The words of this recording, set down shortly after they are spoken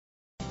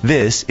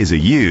This is a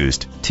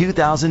used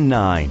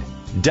 2009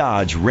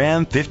 Dodge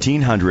Ram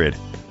 1500.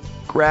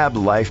 Grab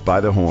life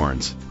by the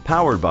horns.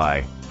 Powered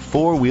by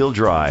four-wheel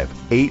drive,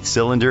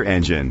 8-cylinder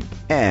engine,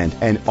 and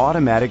an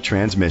automatic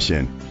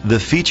transmission. The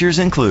features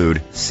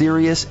include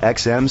Sirius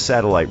XM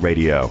satellite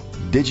radio,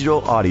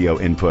 digital audio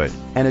input,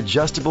 an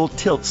adjustable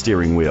tilt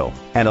steering wheel,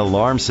 an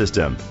alarm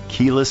system,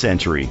 keyless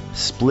entry,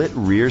 split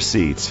rear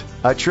seats,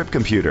 a trip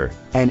computer,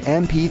 an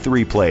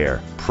MP3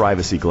 player,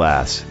 privacy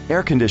glass,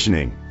 air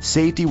conditioning.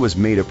 Safety was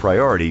made a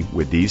priority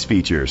with these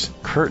features: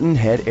 curtain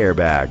head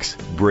airbags,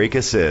 brake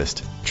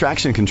assist,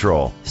 traction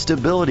control,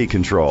 stability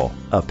control,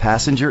 a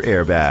passenger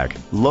airbag,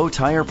 low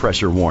tire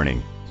pressure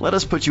warning. Let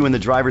us put you in the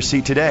driver's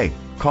seat today.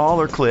 Call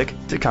or click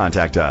to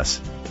contact us.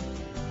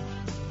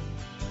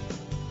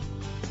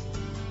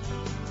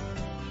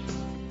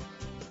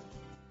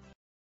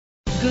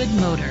 Goode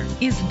Motor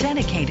is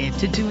dedicated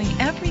to doing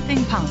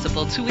everything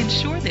possible to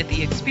ensure that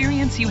the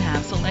experience you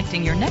have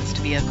selecting your next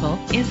vehicle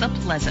is a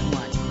pleasant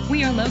one.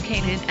 We are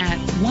located at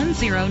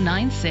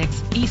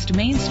 1096 East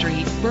Main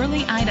Street,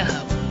 Burley,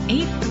 Idaho,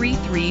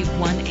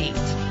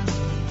 83318.